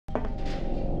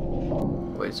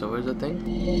Wait, so where's the thing?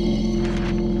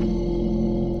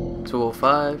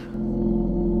 205.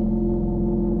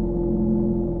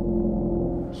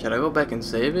 Should I go back and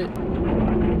save it?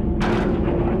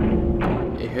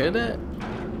 You hear that?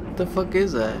 What the fuck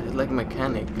is that? It's like a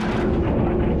mechanic.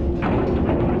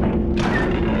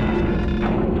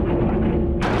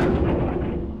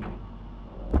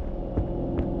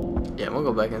 Yeah, I'm gonna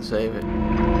go back and save it.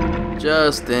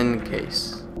 Just in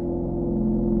case.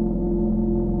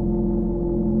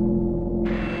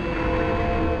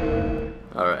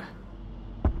 Alright.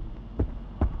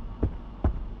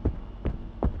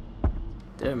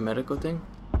 Is there a medical thing?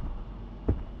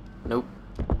 Nope.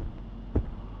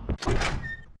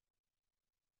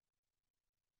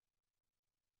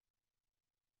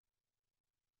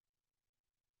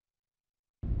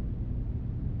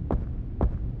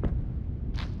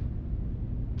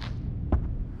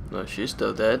 No, she's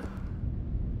still dead.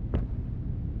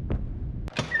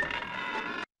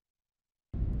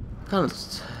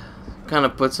 Kind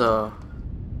of puts a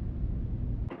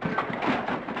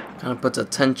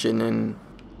tension in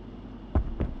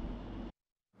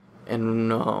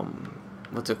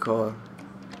what's it called?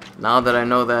 Now that I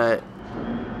know that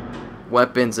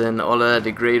weapons and all of that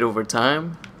degrade over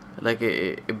time, like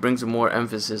it brings more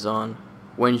emphasis on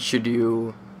when should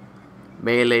you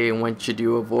melee and when should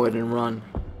you avoid and run.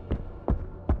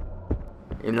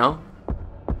 You know?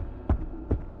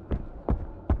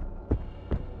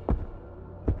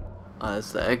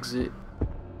 That's the exit.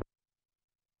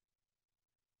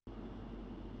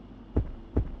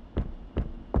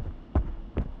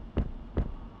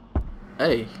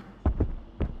 Hey.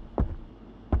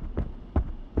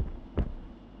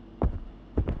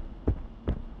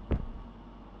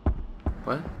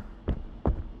 What?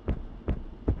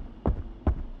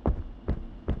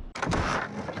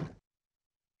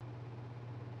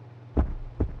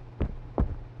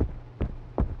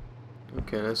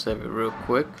 Okay, let's save it real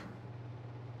quick.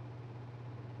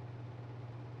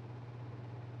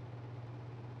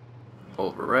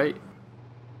 Overwrite.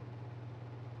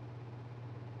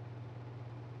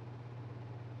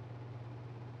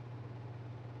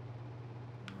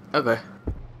 Okay.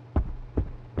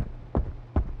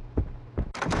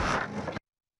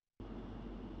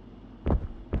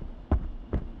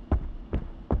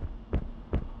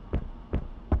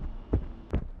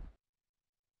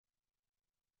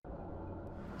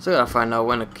 Still gotta find out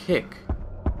when to kick.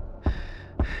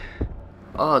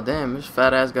 Oh damn, this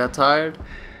fat ass got tired.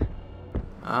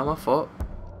 Ah, my fault.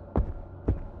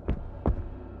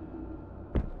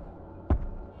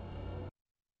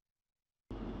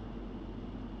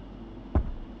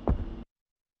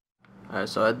 Alright,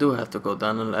 so I do have to go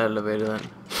down in the elevator then.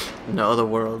 In the other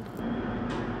world.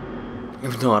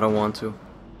 Even though I don't want to.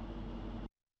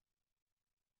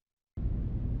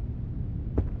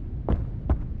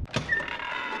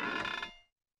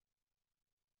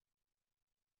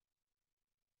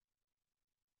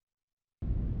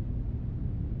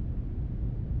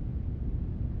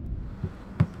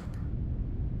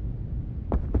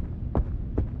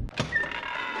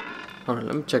 Alright,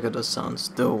 let me check if the sound's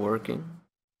still working.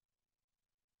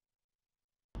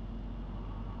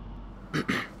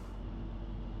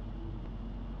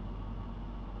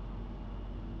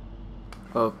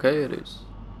 Okay, it is.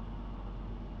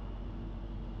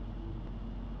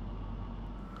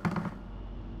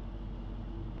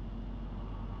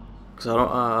 Cause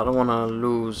I don't wanna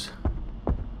lose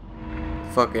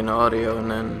fucking audio and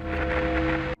then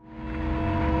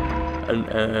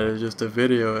just the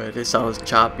video. It sounds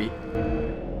choppy.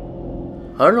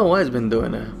 I don't know why it's been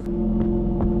doing that.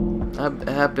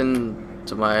 That happened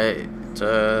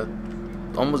to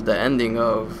almost the ending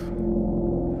of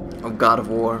God of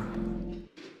War.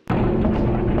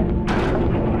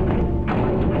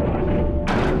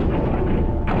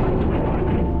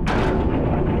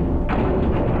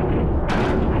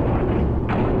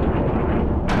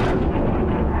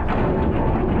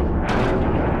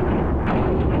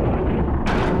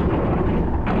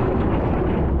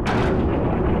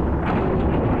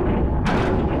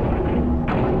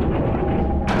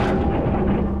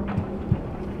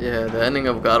 Yeah, the ending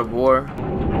of God of War,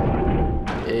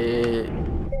 it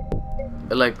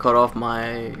like cut off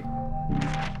my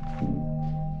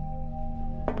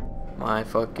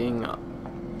fucking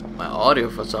my audio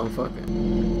for some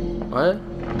fucking what?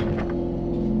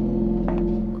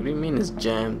 What do you mean it's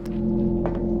jammed?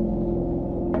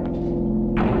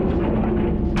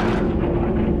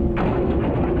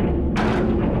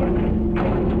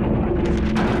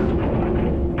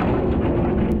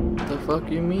 What the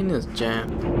fuck you mean it's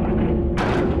jammed?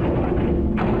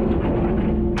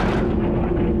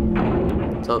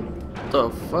 So the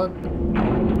fuck?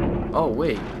 Oh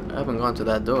wait, I haven't gone to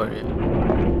that door yet.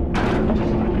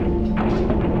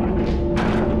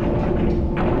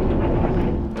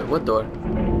 Wait, what door?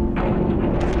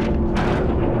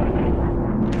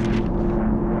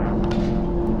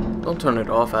 Don't turn it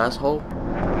off, asshole.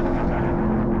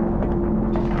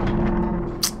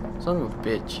 Son of a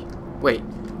bitch. Wait,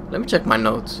 let me check my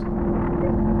notes.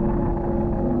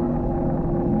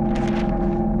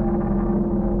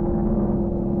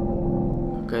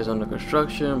 Okay, it's under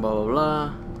construction, blah blah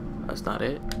blah. That's not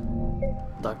it.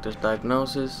 Doctor's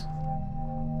diagnosis.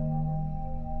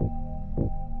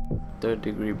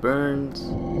 3rd-degree burns.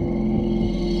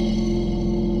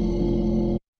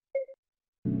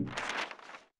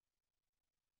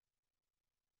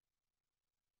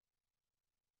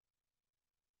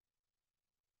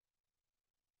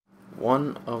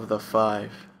 One of the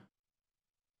 5.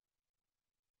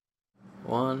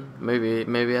 One, maybe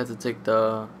I have to take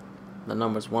the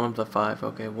numbers. 1 of the 5.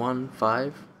 Okay, 1,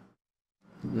 5,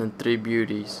 and then 3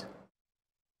 beauties.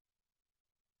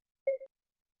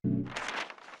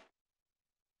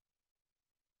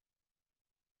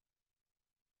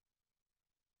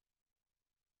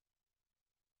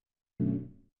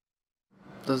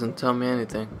 Doesn't tell me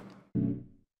anything.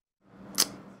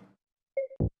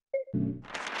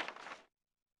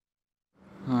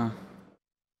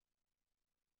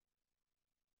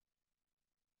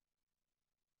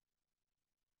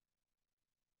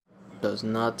 Does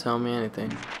not tell me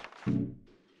anything.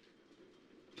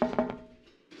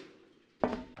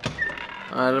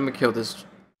 Alright, let me kill this.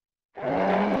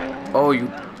 Oh, you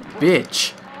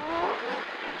bitch.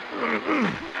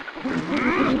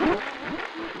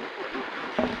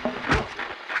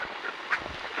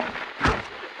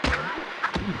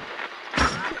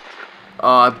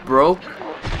 Oh, it broke.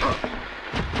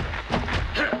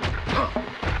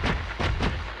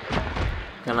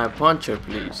 Can I punch her,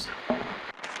 please?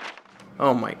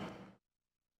 Oh my.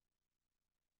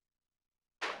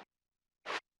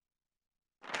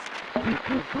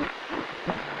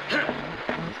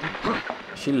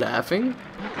 Is she laughing?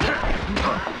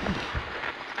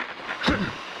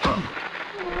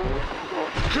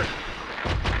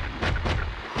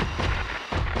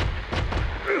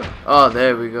 Oh,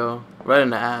 there we go. Right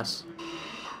in the ass.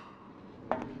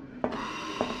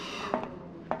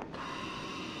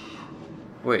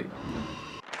 Wait.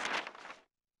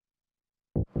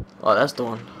 Oh, that's the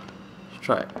one. Let's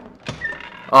try it.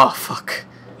 Oh, fuck.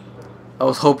 I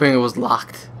was hoping it was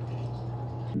locked.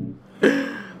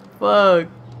 Fuck.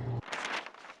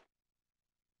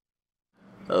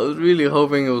 I was really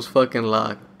hoping it was fucking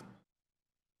locked.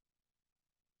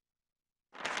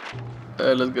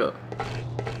 Alright, let's go.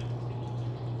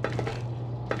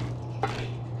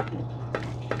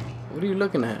 What are you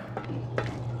looking at?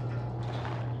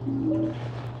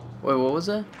 Wait, what was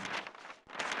that?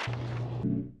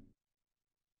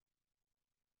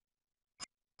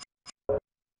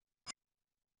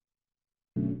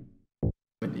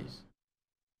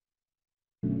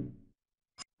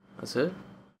 That's it?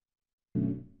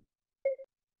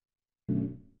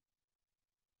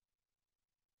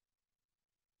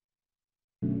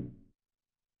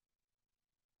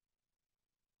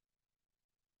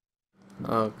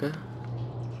 Okay.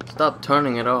 Stop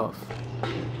turning it off.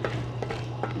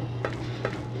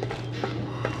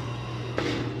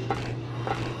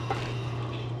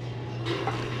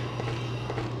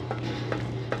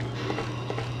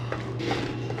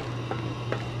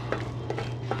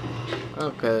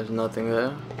 Okay, there's nothing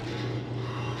there.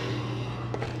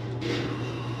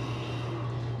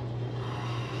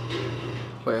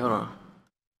 Wait, hold on.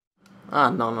 Ah,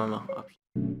 no.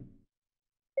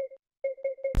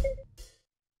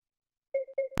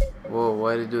 Whoa,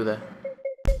 why did it do that?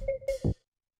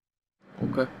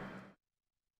 Okay.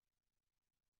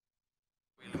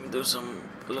 Let me do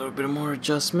a little bit more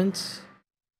adjustments.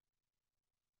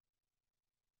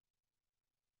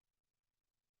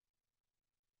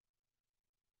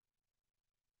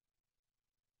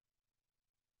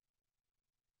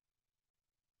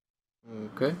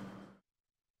 Okay.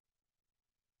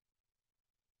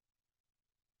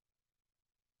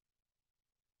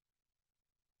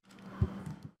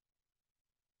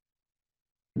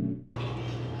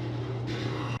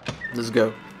 Let's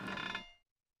go.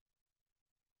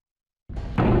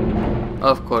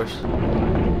 Of course.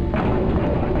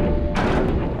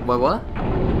 Wait, what?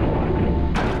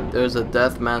 There's a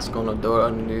death mask on the door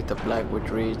underneath the plaque which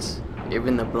reads,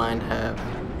 "Even the blind have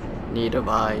need of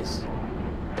eyes,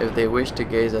 if they wish to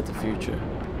gaze at the future."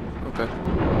 Okay.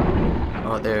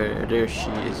 Oh, there she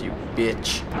is, you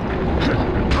bitch.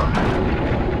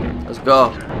 Let's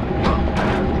go.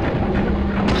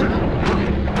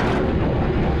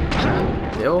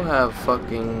 They all have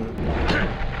fucking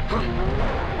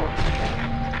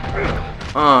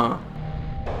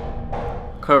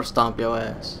curve stomp your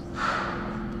ass.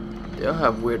 They all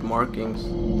have weird markings.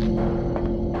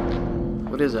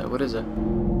 What is that? What is that?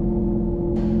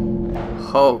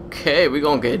 Okay, we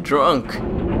gonna get drunk.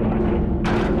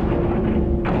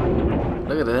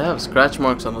 Look at that, they have scratch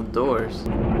marks on the doors.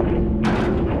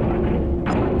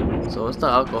 So what's the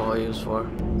alcohol used for?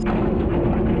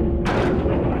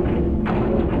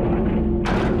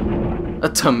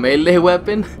 A melee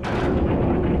weapon?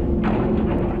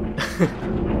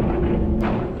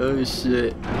 Oh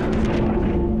shit.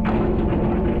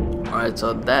 Alright,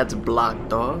 so that's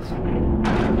blocked off.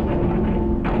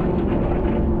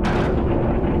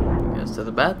 Guess to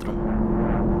the bathroom.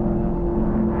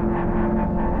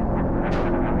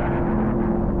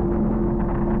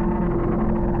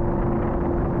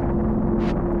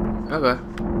 Okay.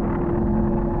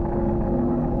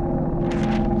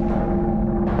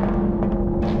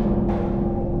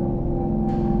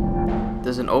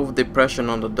 There's an over depression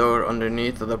on the door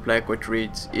underneath of the plaque which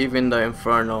reads, "Even the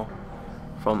Inferno,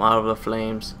 from out of the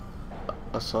flames,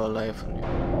 I saw life."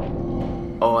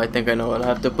 Oh, I think I know what I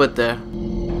have to put there.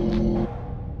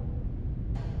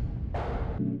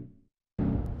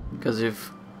 Because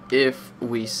if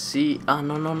we see,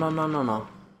 no.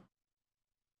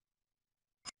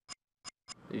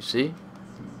 You see?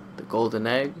 The golden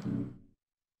egg.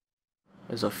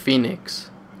 There's a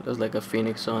phoenix. There's like a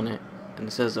phoenix on it. And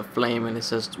it says a flame and it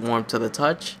says warm to the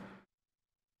touch.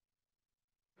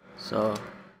 So,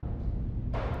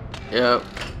 yep.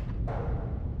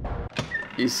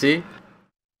 You see?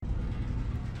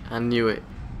 I knew it.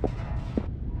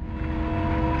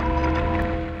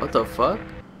 What the fuck?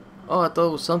 Oh, I thought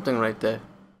it was something right there.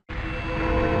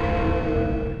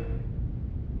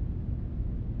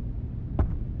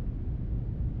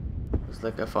 It's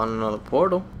like I found another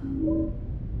portal.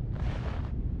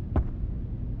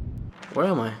 Where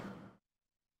am I?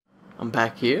 I'm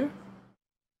back here?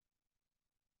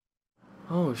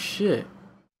 Oh shit.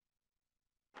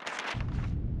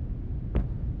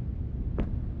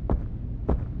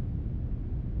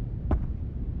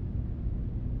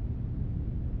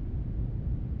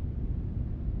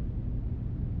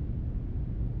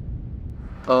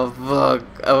 Oh fuck,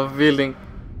 I have a feeling.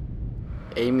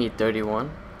 Amy 31.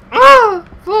 Ah,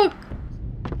 fuck.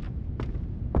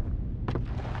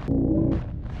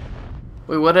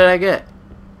 Wait, what did I get?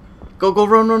 Go,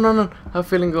 run, no. I have a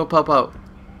feeling go pop out.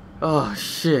 Oh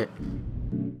shit.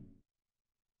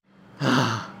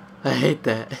 I hate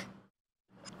that.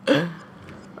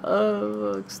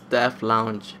 Oh, staff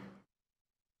lounge.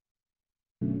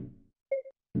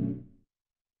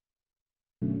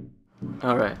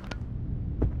 Alright.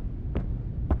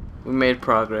 We made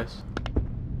progress.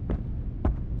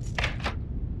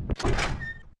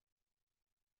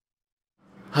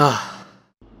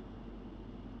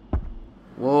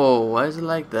 Whoa, why is it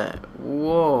like that?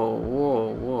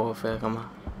 Whoa, fair, come on.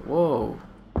 Whoa.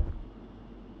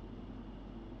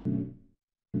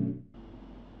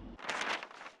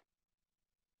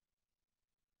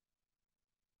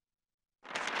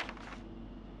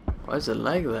 Why is it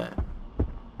like that?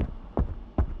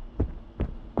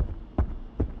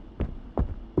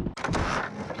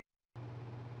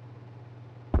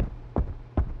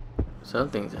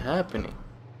 Something's happening.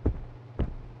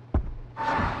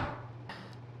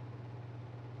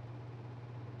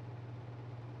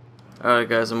 Alright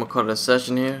guys, I'm gonna call it a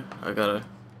session here.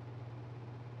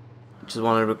 Just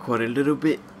want to record a little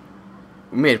bit.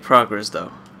 We made progress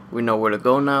though. We know where to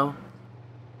go now.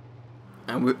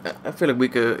 And I feel like we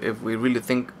could, if we really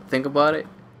think about it.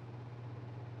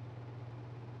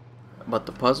 About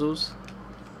the puzzles.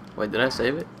 Wait, did I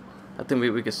save it? I think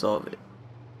we could solve it.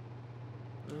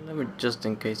 Let me, just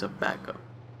in case of backup.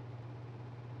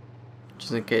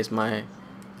 Just in case my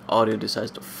audio decides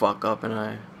to fuck up and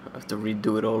I have to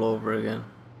redo it all over again.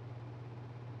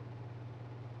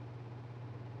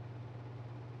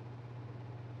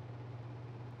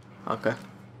 Okay.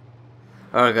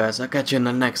 Alright guys, I'll catch you in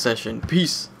the next session.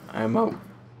 Peace. I'm out.